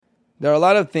There are a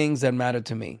lot of things that matter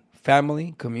to me: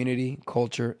 family, community,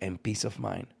 culture, and peace of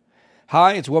mind.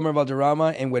 Hi, it's Wilmer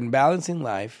Valderrama, and when balancing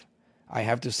life, I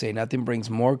have to say nothing brings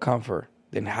more comfort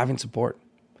than having support.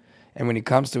 And when it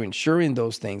comes to ensuring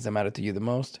those things that matter to you the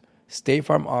most, State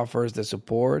Farm offers the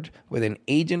support with an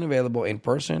agent available in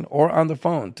person or on the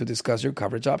phone to discuss your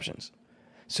coverage options.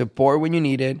 Support when you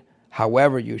need it,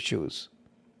 however you choose.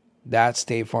 That's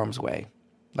State Farm's way.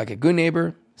 Like a good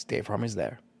neighbor, State Farm is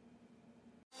there.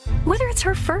 Whether it's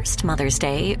her first Mother's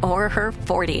Day or her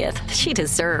 40th, she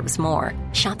deserves more.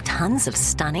 Shop tons of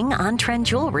stunning on-trend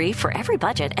jewelry for every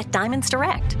budget at Diamonds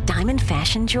Direct. Diamond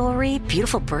fashion jewelry,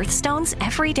 beautiful birthstones,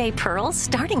 everyday pearls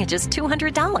starting at just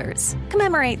 $200.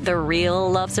 Commemorate the real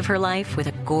loves of her life with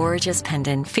a gorgeous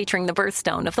pendant featuring the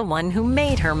birthstone of the one who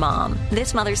made her mom.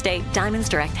 This Mother's Day, Diamonds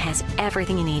Direct has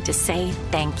everything you need to say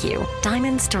thank you.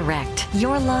 Diamonds Direct.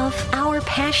 Your love, our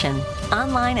passion.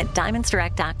 Online at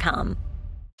diamondsdirect.com.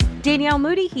 Danielle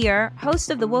Moody here,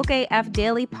 host of the Woke AF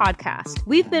Daily podcast.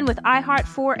 We've been with iHeart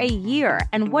for a year,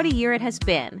 and what a year it has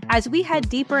been. As we head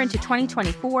deeper into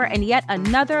 2024 and yet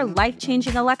another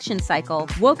life-changing election cycle,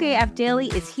 Woke AF Daily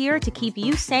is here to keep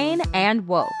you sane and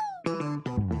woke.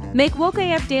 Make Woke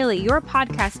AF Daily your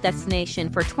podcast destination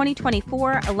for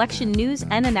 2024 election news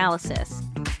and analysis.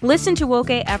 Listen to Woke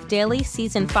AF Daily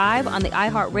Season 5 on the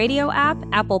iHeartRadio app,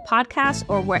 Apple Podcasts,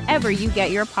 or wherever you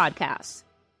get your podcasts.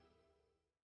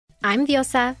 I'm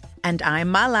Diosa. And I'm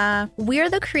Mala. We're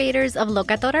the creators of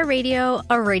Locatora Radio,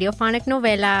 a radiophonic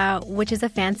novela, which is a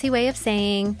fancy way of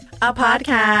saying a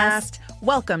podcast.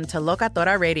 Welcome to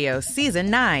Locatora Radio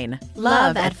Season 9.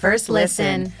 Love at First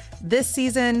Listen. This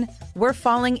season, we're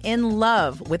falling in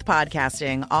love with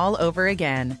podcasting all over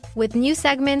again. With new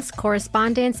segments,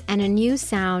 correspondence, and a new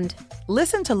sound.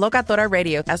 Listen to Locatora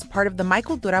Radio as part of the My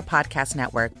Cultura Podcast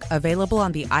Network, available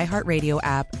on the iHeartRadio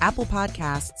app, Apple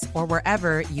Podcasts, or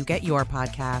wherever you get your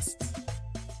podcasts.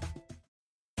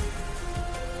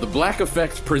 The Black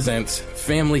Effect presents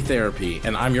Family Therapy,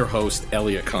 and I'm your host,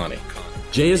 Elliot Connie.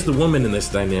 Jay is the woman in this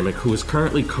dynamic who is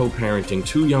currently co-parenting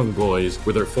 2 young boys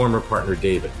with her former partner,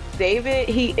 David. David,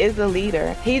 he is a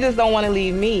leader. He just don't want to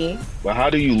leave me. But how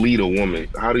do you lead a woman?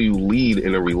 How do you lead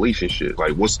in a relationship?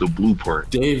 Like, what's the blueprint?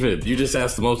 David, you just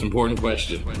asked the most important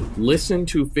question. Listen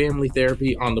to Family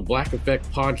Therapy on the Black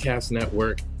Effect Podcast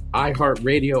Network,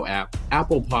 iHeartRadio app,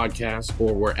 Apple Podcasts,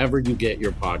 or wherever you get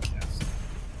your podcasts.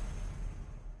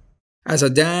 As a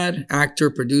dad, actor,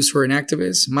 producer, and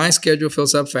activist, my schedule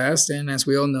fills up fast, and as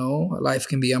we all know, life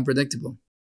can be unpredictable.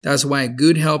 That's why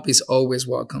good help is always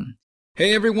welcome.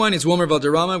 Hey everyone, it's Wilmer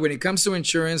Valderrama. When it comes to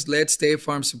insurance, let State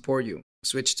Farm support you.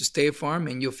 Switch to State Farm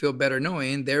and you'll feel better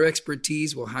knowing their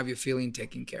expertise will have you feeling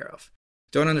taken care of.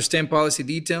 Don't understand policy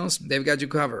details? They've got you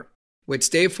covered. With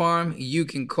State Farm, you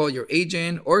can call your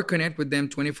agent or connect with them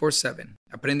 24/7.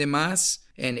 Aprende más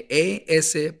en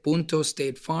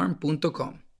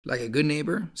es.statefarm.com. Like a good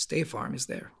neighbor, State Farm is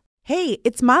there. Hey,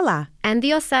 it's Mala. And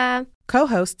Diosa.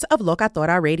 Co-hosts of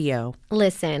Locatora Radio.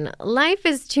 Listen, life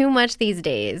is too much these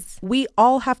days. We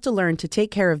all have to learn to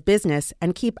take care of business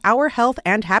and keep our health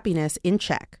and happiness in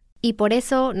check. Y por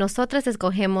eso, nosotras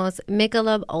escogemos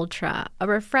Michelob Ultra, a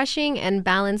refreshing and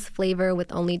balanced flavor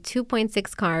with only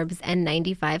 2.6 carbs and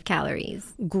 95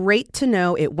 calories. Great to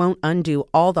know it won't undo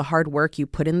all the hard work you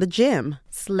put in the gym.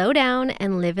 Slow down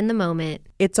and live in the moment.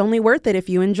 It's only worth it if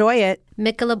you enjoy it.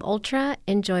 Michelob Ultra,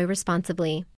 enjoy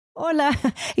responsibly. Hola,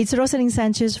 it's Rosalind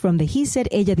Sanchez from the He Said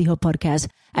Ella Dijo podcast.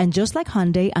 And just like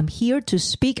Hyundai, I'm here to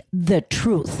speak the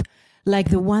truth. Like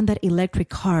the one that electric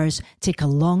cars take a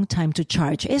long time to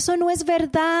charge. Eso no es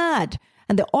verdad.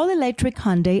 And the all-electric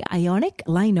Hyundai Ioniq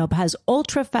lineup has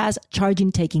ultra-fast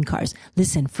charging-taking cars.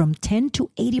 Listen, from 10 to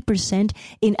 80%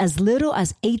 in as little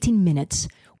as 18 minutes.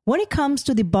 When it comes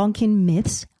to debunking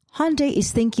myths, Hyundai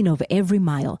is thinking of every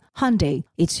mile. Hyundai,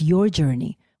 it's your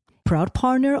journey. Proud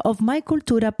partner of My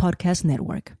Cultura Podcast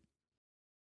Network.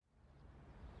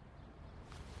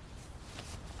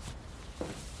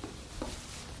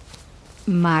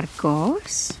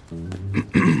 Marcos?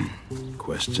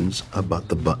 Questions about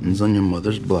the buttons on your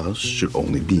mother's blouse should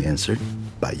only be answered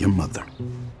by your mother.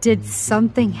 Did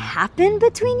something happen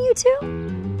between you two?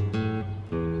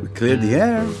 We cleared the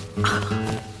air.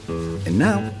 And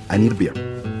now I need a beer.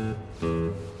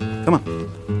 Come on.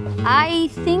 I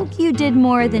think you did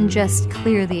more than just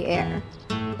clear the air.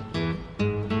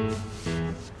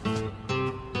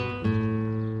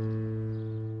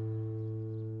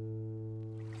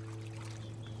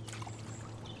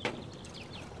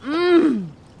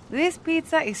 This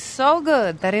pizza is so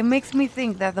good that it makes me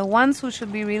think that the ones who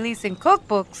should be releasing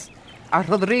cookbooks are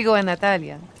Rodrigo and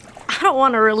Natalia. I don't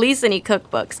want to release any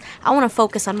cookbooks. I want to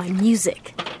focus on my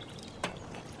music.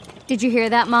 Did you hear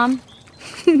that, Mom?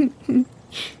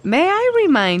 May I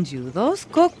remind you, those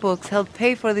cookbooks help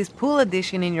pay for this pool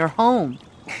addition in your home.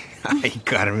 Ay,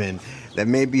 Carmen, that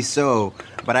may be so,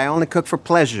 but I only cook for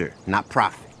pleasure, not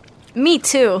profit. Me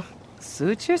too.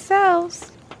 Suit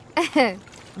yourselves.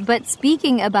 But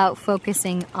speaking about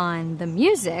focusing on the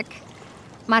music,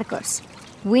 Marcos,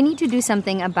 we need to do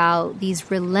something about these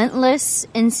relentless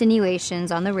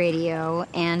insinuations on the radio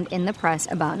and in the press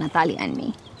about Natalia and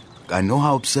me. I know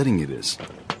how upsetting it is,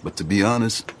 but to be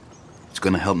honest, it's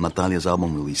going to help Natalia's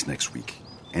album release next week.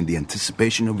 And the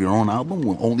anticipation of your own album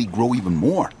will only grow even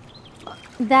more.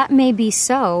 That may be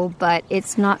so, but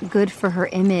it's not good for her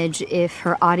image if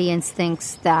her audience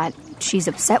thinks that she's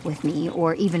upset with me,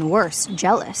 or even worse,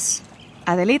 jealous.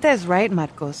 Adelita is right,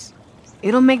 Marcos.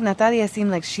 It'll make Natalia seem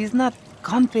like she's not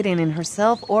confident in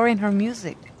herself or in her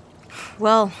music.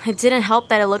 Well, it didn't help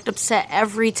that I looked upset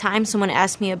every time someone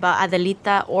asked me about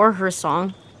Adelita or her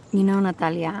song. You know,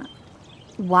 Natalia,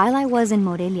 while I was in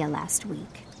Morelia last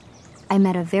week, I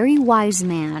met a very wise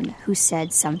man who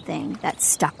said something that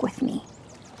stuck with me.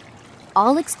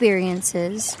 All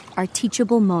experiences are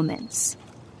teachable moments.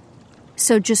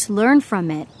 So just learn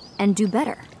from it and do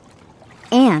better.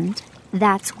 And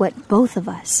that's what both of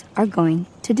us are going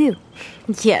to do.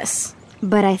 Yes.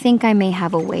 But I think I may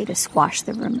have a way to squash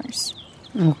the rumors.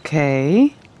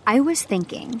 Okay. I was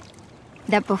thinking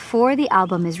that before the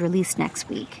album is released next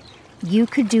week, you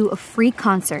could do a free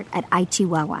concert at Ay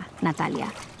Chihuahua,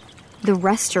 Natalia, the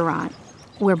restaurant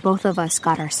where both of us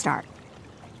got our start.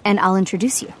 And I'll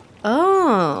introduce you.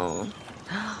 Oh.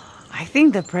 I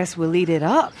think the press will eat it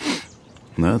up.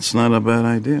 That's not a bad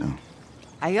idea.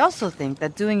 I also think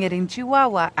that doing it in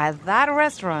Chihuahua at that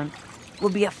restaurant will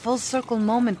be a full circle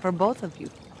moment for both of you.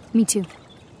 Me too.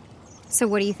 So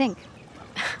what do you think?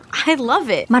 I love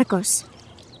it. Marcos,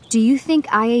 do you think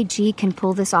IAG can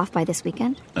pull this off by this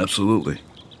weekend? Absolutely.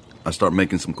 I start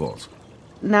making some calls.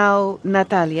 Now,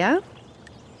 Natalia,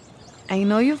 I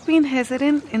know you've been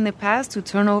hesitant in the past to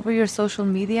turn over your social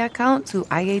media account to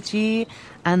IAG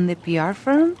and the PR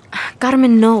firm.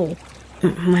 Carmen, no.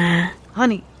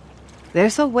 Honey,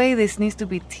 there's a way this needs to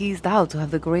be teased out to have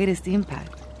the greatest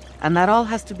impact. And that all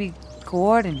has to be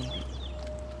coordinated.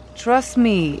 Trust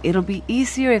me, it'll be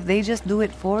easier if they just do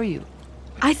it for you.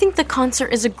 I think the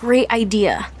concert is a great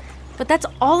idea, but that's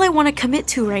all I want to commit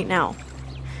to right now.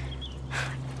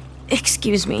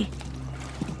 Excuse me.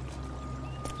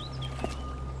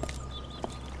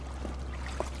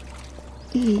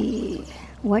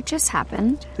 What just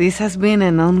happened? This has been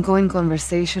an ongoing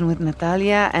conversation with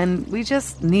Natalia, and we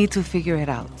just need to figure it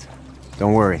out.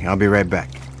 Don't worry, I'll be right back.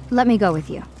 Let me go with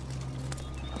you.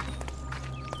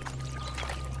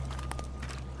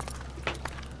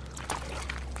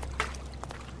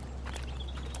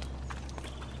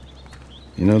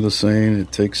 You know the saying, it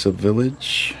takes a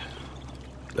village?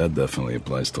 That definitely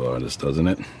applies to artists, doesn't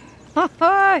it?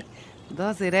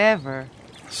 Does it ever?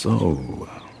 So,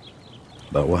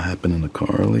 about what happened in the car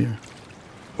earlier?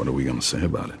 What are we going to say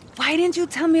about it? Why didn't you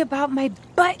tell me about my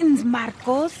buttons,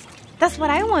 Marcos? That's what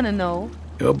I want to know.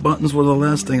 Your buttons were the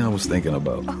last thing I was thinking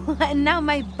about. And now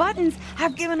my buttons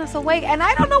have given us away, and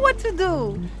I don't know what to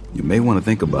do. You may want to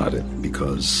think about it,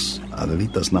 because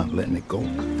Adelita's not letting it go.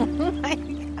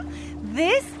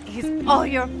 This is all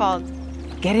your fault.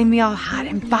 Getting me all hot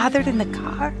and bothered in the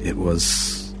car. It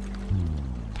was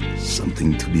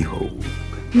something to behold.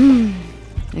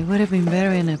 It would have been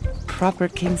better in a proper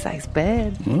king-size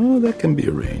bed. Oh, that can be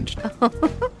arranged.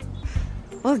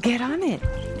 Well, get on it.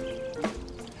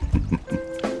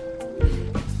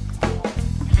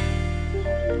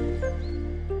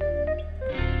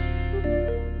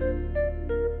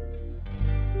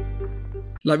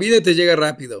 La vida te llega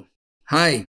rápido.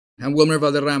 Hi, I'm Wilmer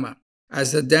Valderrama.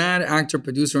 As a dad, actor,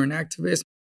 producer, and activist,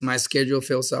 my schedule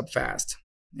fills up fast.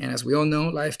 And as we all know,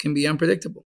 life can be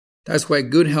unpredictable. That's why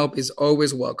good help is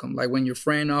always welcome, like when your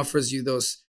friend offers you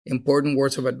those important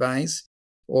words of advice,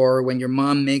 or when your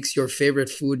mom makes your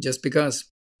favorite food just because.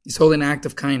 It's all an act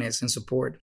of kindness and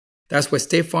support. That's why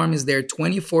State Farm is there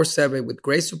 24/7 with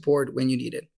great support when you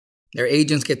need it. Their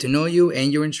agents get to know you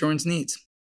and your insurance needs.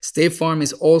 State Farm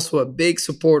is also a big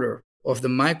supporter of the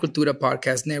My Cultura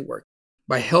Podcast Network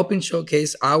by helping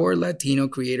showcase our Latino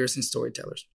creators and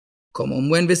storytellers. Como un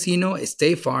buen vecino,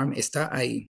 State Farm está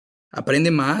ahí.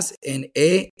 Aprende más en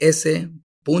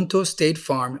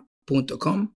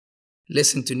es.statefarm.com.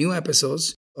 Listen to new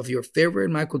episodes of your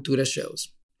favorite My Cultura shows,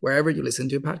 wherever you listen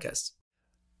to your podcasts.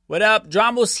 What up?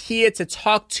 Dramos here to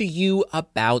talk to you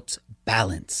about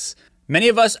balance. Many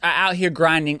of us are out here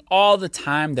grinding all the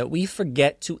time that we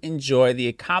forget to enjoy the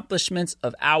accomplishments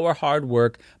of our hard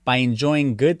work by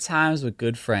enjoying good times with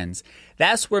good friends.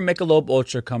 That's where Michelob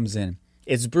Ultra comes in.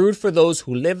 It's brewed for those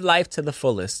who live life to the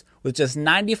fullest. With just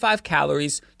 95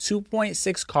 calories,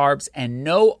 2.6 carbs, and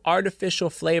no artificial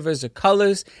flavors or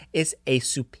colors, it's a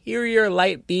superior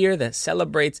light beer that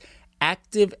celebrates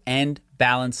active and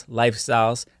balanced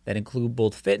lifestyles that include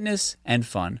both fitness and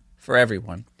fun for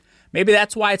everyone. Maybe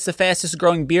that's why it's the fastest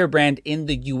growing beer brand in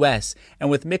the U.S. And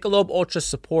with Michelob Ultra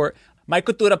support, My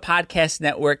Cultura Podcast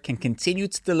Network can continue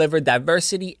to deliver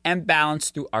diversity and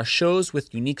balance through our shows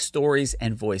with unique stories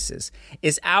and voices.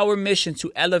 It's our mission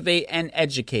to elevate and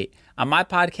educate. On my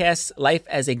podcast, Life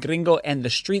as a Gringo and the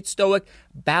Street Stoic,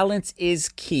 balance is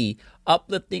key,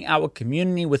 uplifting our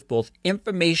community with both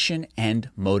information and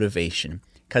motivation.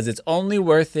 Because it's only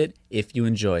worth it if you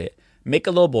enjoy it.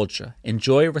 Michelob Ultra.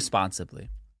 Enjoy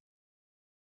responsibly.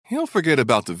 He'll forget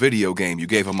about the video game you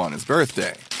gave him on his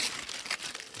birthday.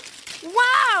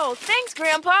 Wow! Thanks,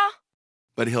 Grandpa!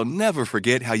 But he'll never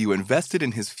forget how you invested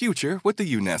in his future with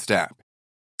the UNEST app.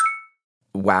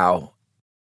 Wow.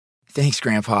 Thanks,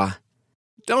 Grandpa.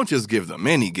 Don't just give them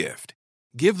any gift.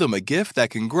 Give them a gift that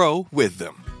can grow with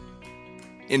them.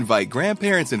 Invite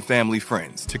grandparents and family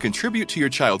friends to contribute to your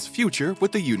child's future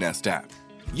with the UNEST app.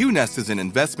 UNEST is an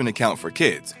investment account for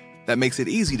kids that makes it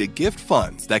easy to gift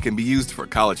funds that can be used for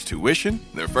college tuition,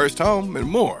 their first home, and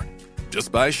more,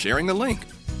 just by sharing the link.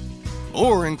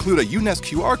 Or include a UNEST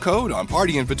QR code on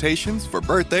party invitations for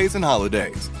birthdays and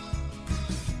holidays.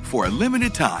 For a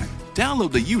limited time,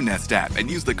 download the UNEST app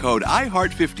and use the code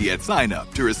IHEART50 at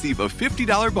sign-up to receive a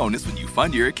 $50 bonus when you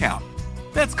fund your account.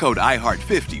 That's code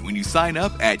IHEART50 when you sign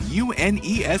up at UNEST.co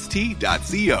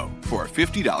for a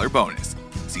 $50 bonus.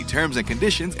 See terms and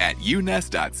conditions at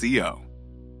UNEST.co.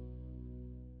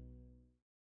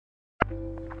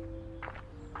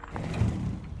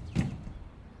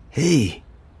 Hey,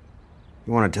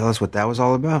 you want to tell us what that was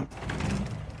all about?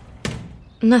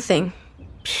 Nothing.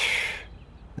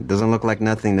 It doesn't look like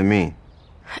nothing to me.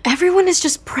 Everyone is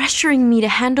just pressuring me to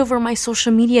hand over my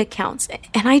social media accounts,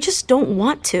 and I just don't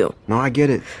want to. No, I get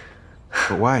it.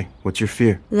 But why? What's your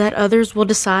fear? That others will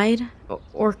decide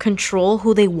or control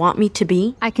who they want me to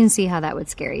be. I can see how that would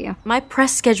scare you. My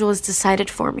press schedule is decided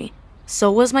for me. So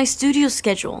was my studio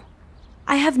schedule.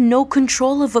 I have no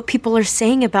control of what people are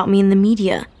saying about me in the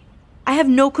media. I have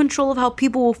no control of how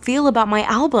people will feel about my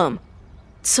album.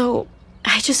 So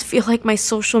I just feel like my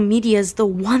social media is the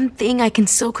one thing I can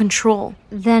still control.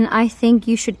 Then I think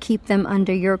you should keep them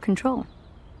under your control.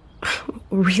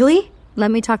 Really? Let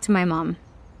me talk to my mom.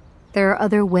 There are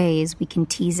other ways we can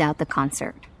tease out the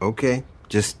concert. Okay,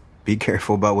 just be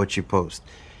careful about what you post.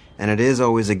 And it is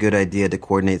always a good idea to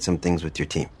coordinate some things with your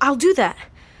team. I'll do that.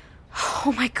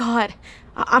 Oh my God.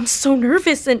 I'm so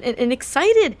nervous and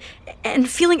excited and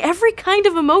feeling every kind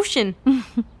of emotion.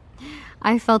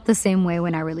 I felt the same way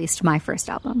when I released my first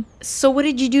album. So what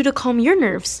did you do to calm your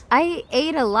nerves? I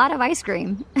ate a lot of ice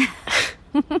cream.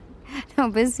 No,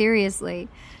 but seriously.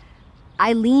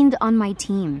 I leaned on my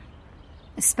team,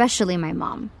 especially my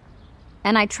mom.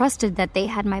 And I trusted that they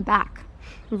had my back.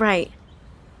 Right.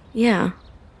 Yeah.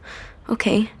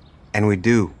 Okay. And we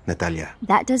do, Natalia.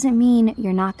 That doesn't mean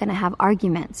you're not going to have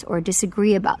arguments or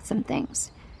disagree about some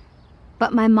things.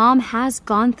 But my mom has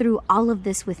gone through all of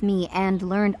this with me and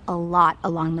learned a lot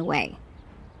along the way.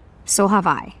 So have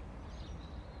I.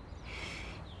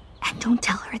 And don't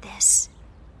tell her this,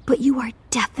 but you are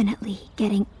definitely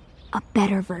getting a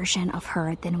better version of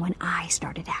her than when I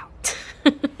started out.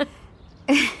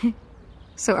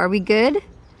 So are we good?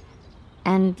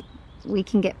 And we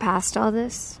can get past all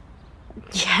this?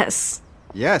 Yes.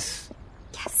 Yes.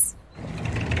 Yes.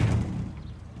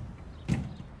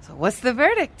 So what's the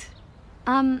verdict?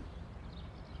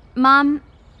 Mom,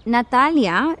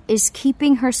 Natalia is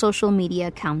keeping her social media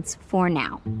accounts for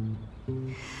now.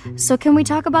 So can we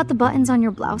talk about the buttons on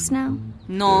your blouse now?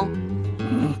 No.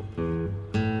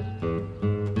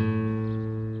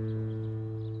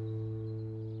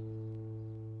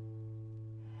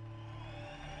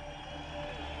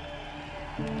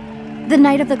 The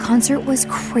night of the concert was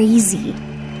crazy.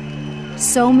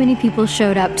 So many people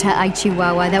showed up to Ay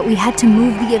Chihuahua that we had to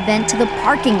move the event to the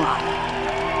parking lot.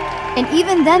 And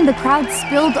even then, the crowd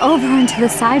spilled over onto the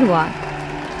sidewalk.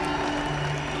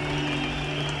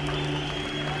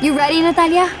 You ready,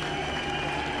 Natalia?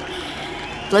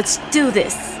 Let's do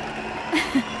this.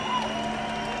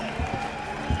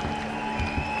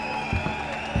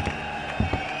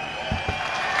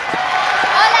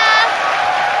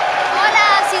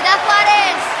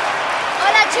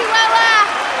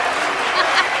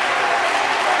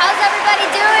 How's everybody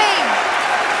doing?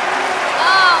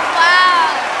 Wow.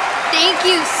 Thank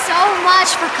you so much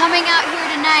for coming out here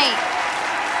tonight.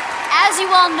 As you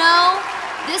all know,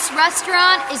 this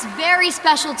restaurant is very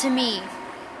special to me.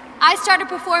 I started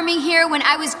performing here when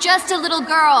I was just a little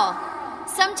girl.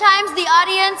 Sometimes the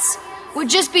audience would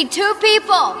just be two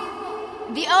people.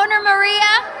 The owner,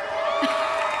 Maria.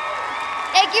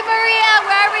 Thank you, Maria,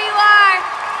 wherever you are.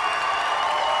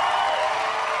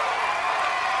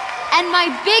 And my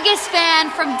biggest fan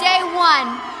from day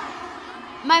one,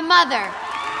 my mother.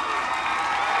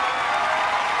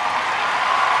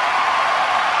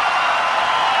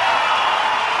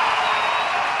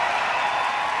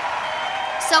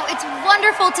 So it's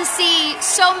wonderful to see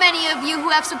so many of you who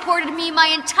have supported me my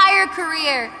entire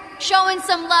career, showing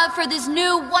some love for this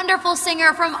new wonderful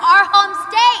singer from our home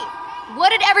state. What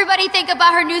did everybody think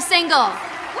about her new single?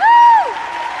 Woo!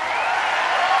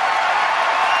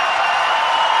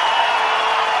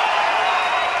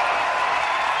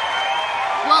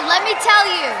 Well, let me tell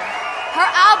you, her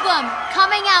album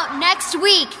coming out next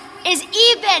week is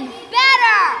even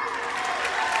better!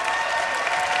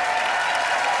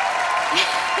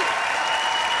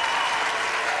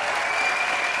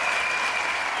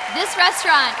 This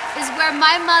restaurant is where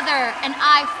my mother and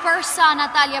I first saw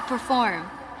Natalia perform.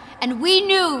 And we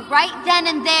knew right then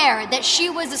and there that she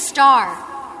was a star.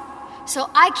 So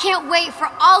I can't wait for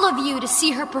all of you to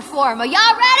see her perform. Are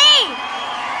y'all ready?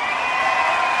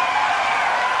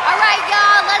 All right,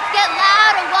 y'all, let's get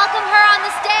loud and welcome her on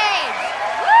the stage.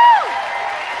 Woo!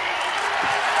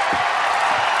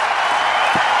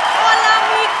 Hola,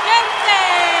 mi gente!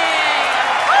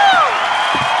 Woo!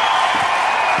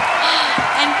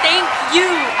 And thank you,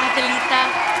 Adelita,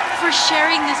 for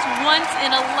sharing this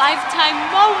once-in-a-lifetime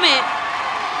moment.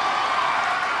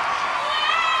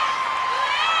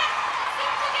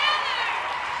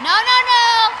 No.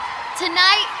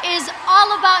 Tonight is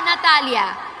all about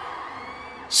Natalia.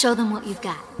 Show them what you've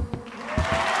got.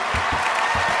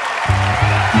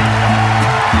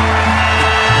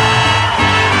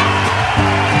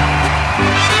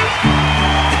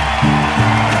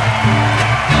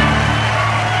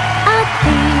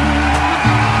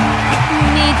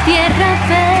 Tierra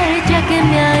bella que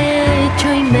me ha hecho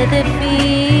y me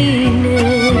define.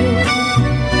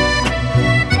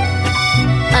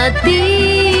 A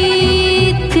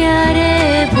ti te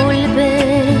haré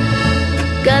volver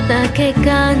cada que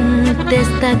cante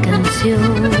esta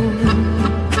canción.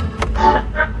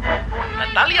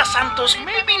 Natalia Santos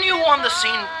may be new on the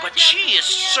scene, but she is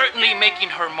certainly making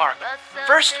her mark.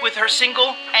 First with her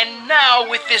single, and now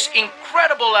with this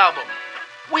incredible album.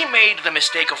 We made the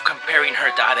mistake of comparing her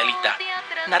to Adelita.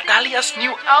 Natalia's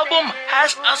new album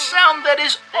has a sound that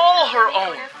is all her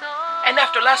own. And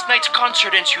after last night's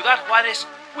concert in Ciudad Juárez,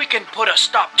 we can put a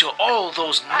stop to all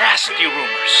those nasty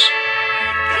rumors.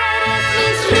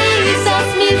 Mis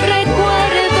risas, mis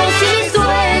recuerdos y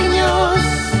sueños.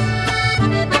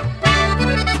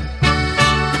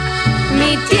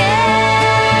 Mi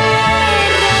tierra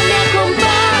me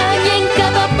acompaña en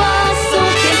cada paso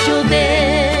que yo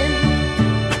dé.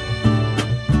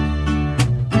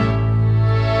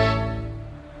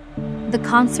 The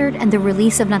concert and the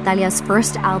release of Natalia's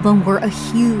first album were a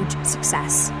huge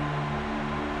success.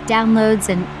 Downloads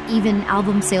and even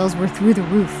album sales were through the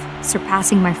roof,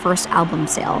 surpassing my first album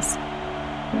sales.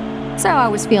 So I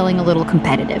was feeling a little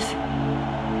competitive.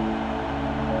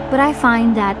 But I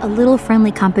find that a little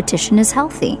friendly competition is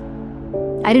healthy.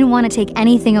 I didn't want to take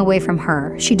anything away from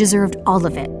her. She deserved all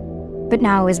of it. But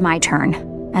now it was my turn,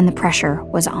 and the pressure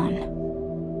was on.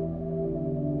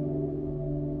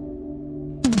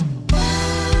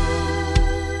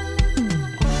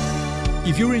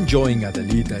 If you're enjoying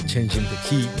Adelita Changing the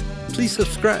Key, please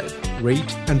subscribe,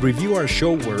 rate, and review our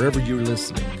show wherever you're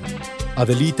listening.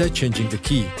 Adelita Changing the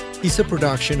Key is a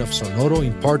production of Sonoro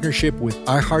in partnership with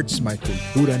iHeart's My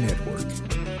Cultura Network.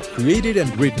 Created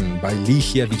and written by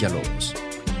Ligia Villalobos.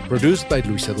 Produced by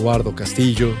Luis Eduardo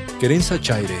Castillo, Querenza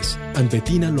Chaires, and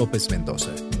Bettina Lopez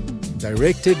Mendoza.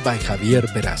 Directed by Javier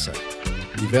Peraza.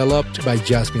 Developed by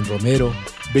Jasmine Romero,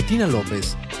 Bettina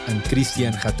Lopez, and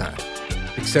Christian Hatar.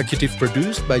 Executive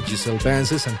produced by Giselle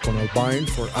Vances and Conal Byrne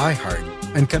for iHeart,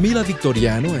 and Camila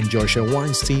Victoriano and Joshua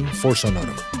Weinstein for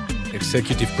Sonoro.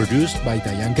 Executive produced by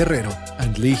Diane Guerrero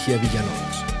and Ligia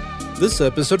Villalobos. This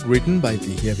episode written by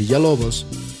Ligia Villalobos,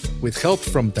 with help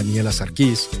from Daniela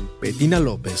Sarkis, Bettina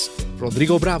Lopez,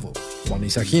 Rodrigo Bravo,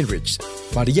 Juanisa Hinrichs,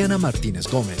 Mariana Martinez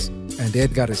Gomez, and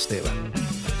Edgar Esteban.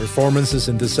 Performances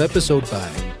in this episode by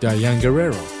Diane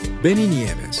Guerrero, Benny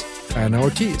Nieves, Ana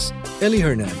Ortiz, Eli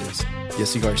Hernandez,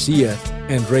 Jesse Garcia,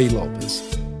 and Ray Lopez.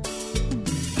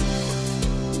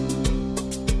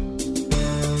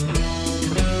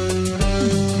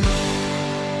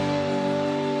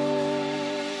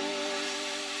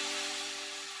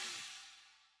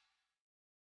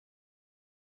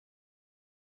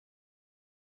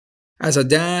 As a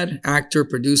dad, actor,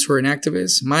 producer, and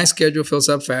activist, my schedule fills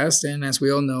up fast, and as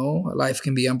we all know, life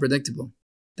can be unpredictable.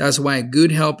 That's why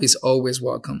good help is always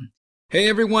welcome. Hey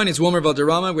everyone, it's Wilmer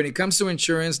Valderrama. When it comes to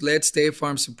insurance, let State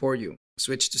Farm support you.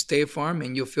 Switch to State Farm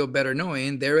and you'll feel better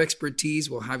knowing their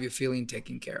expertise will have you feeling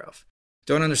taken care of.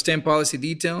 Don't understand policy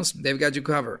details? They've got you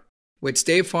covered. With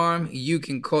State Farm, you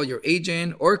can call your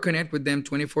agent or connect with them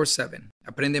 24/7.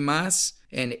 Aprende más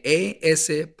en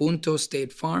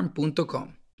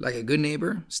es.statefarm.com. Like a good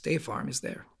neighbor, State Farm is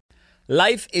there.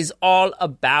 Life is all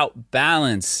about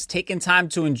balance, taking time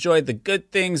to enjoy the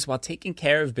good things while taking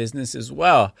care of business as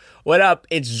well. What up?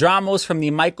 It's Dramos from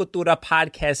the My Cultura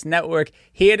Podcast Network,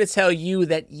 here to tell you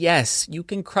that yes, you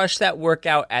can crush that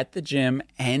workout at the gym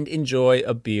and enjoy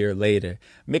a beer later.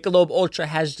 Michelob Ultra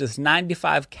has just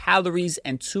 95 calories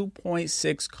and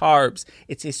 2.6 carbs.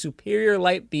 It's a superior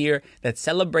light beer that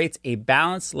celebrates a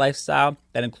balanced lifestyle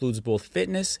that includes both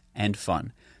fitness and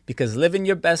fun. Because living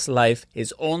your best life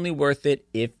is only worth it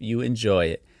if you enjoy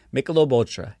it. Michelob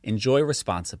Ultra. Enjoy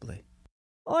responsibly.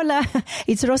 Hola,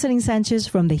 it's Rosalind Sanchez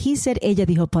from the He Said, Ella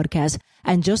Dijo podcast.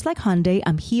 And just like Hyundai,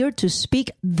 I'm here to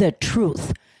speak the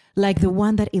truth. Like the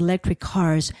one that electric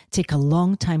cars take a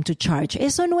long time to charge.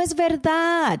 Eso no es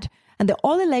verdad. And the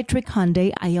all-electric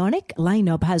Hyundai Ioniq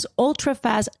lineup has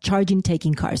ultra-fast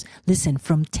charging-taking cars. Listen,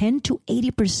 from 10 to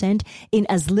 80% in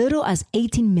as little as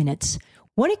 18 minutes.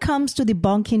 When it comes to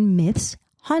debunking myths,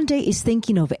 Hyundai is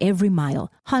thinking of every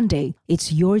mile. Hyundai,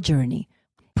 it's your journey.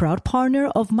 Proud partner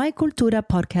of My Cultura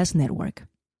Podcast Network.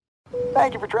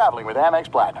 Thank you for traveling with Amex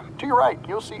Platinum. To your right,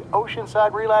 you'll see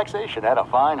oceanside relaxation at a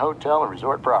fine hotel and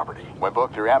resort property. When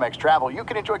booked through Amex Travel, you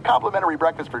can enjoy complimentary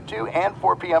breakfast for 2 and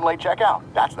 4 p.m. late checkout.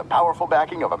 That's the powerful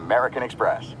backing of American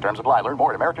Express. Terms apply. Learn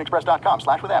more at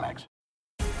americanexpress.com/withAmex.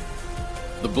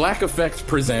 The Black Effect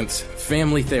presents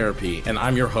Family Therapy, and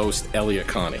I'm your host, Elliot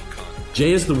Connie.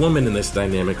 Jay is the woman in this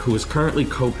dynamic who is currently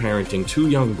co-parenting 2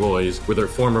 young boys with her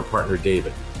former partner,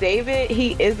 David. David,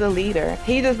 he is a leader.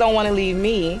 He just don't want to leave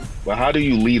me. But how do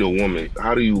you lead a woman?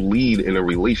 How do you lead in a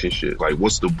relationship? Like,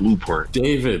 what's the blueprint?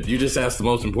 David, you just asked the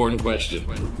most important question.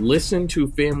 Listen to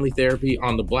Family Therapy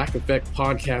on the Black Effect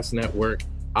Podcast Network,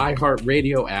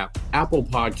 iHeartRadio app, Apple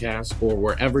Podcasts, or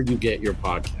wherever you get your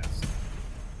podcasts.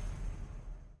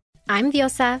 I'm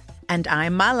Diosa. And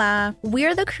I'm Mala.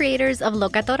 We're the creators of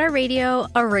Locatora Radio,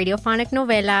 a radiophonic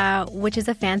novela, which is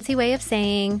a fancy way of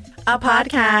saying a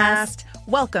podcast.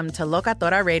 Welcome to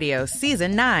Locatora Radio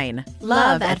Season 9.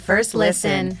 Love at First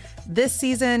Listen. This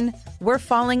season, we're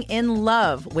falling in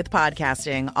love with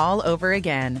podcasting all over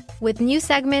again. With new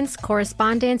segments,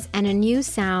 correspondence, and a new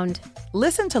sound.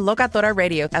 Listen to Locatora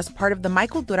Radio as part of the My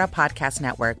Cultura Podcast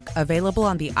Network, available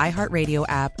on the iHeartRadio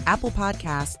app, Apple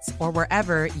Podcasts, or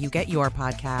wherever you get your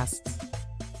podcasts.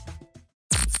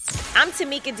 I'm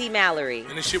Tamika D. Mallory.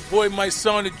 And it's your boy, my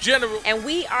son, the General. And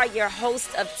we are your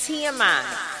hosts of TMI.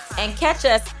 And catch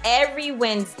us every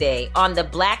Wednesday on the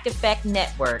Black Effect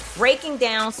Network, breaking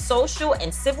down social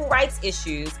and civil rights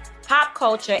issues, pop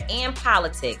culture, and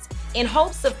politics, in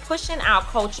hopes of pushing our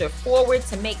culture forward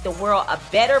to make the world a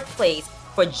better place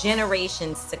for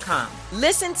generations to come.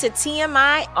 Listen to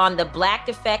TMI on the Black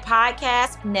Effect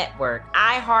Podcast Network,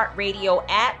 iHeartRadio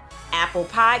app, Apple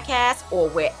Podcasts, or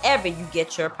wherever you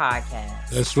get your podcasts.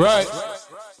 That's right.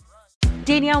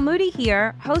 Danielle Moody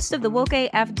here, host of the Woke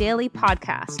AF Daily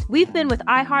podcast. We've been with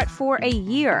iHeart for a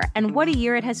year, and what a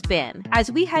year it has been.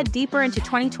 As we head deeper into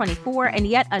 2024 and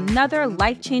yet another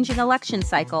life-changing election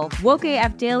cycle, Woke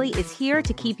AF Daily is here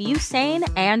to keep you sane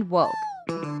and woke.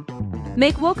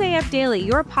 Make Woke AF Daily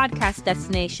your podcast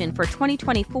destination for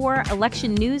 2024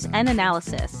 election news and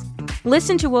analysis.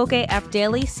 Listen to Woke AF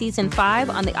Daily Season 5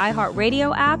 on the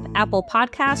iHeartRadio app, Apple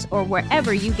Podcasts, or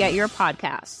wherever you get your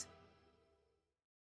podcasts.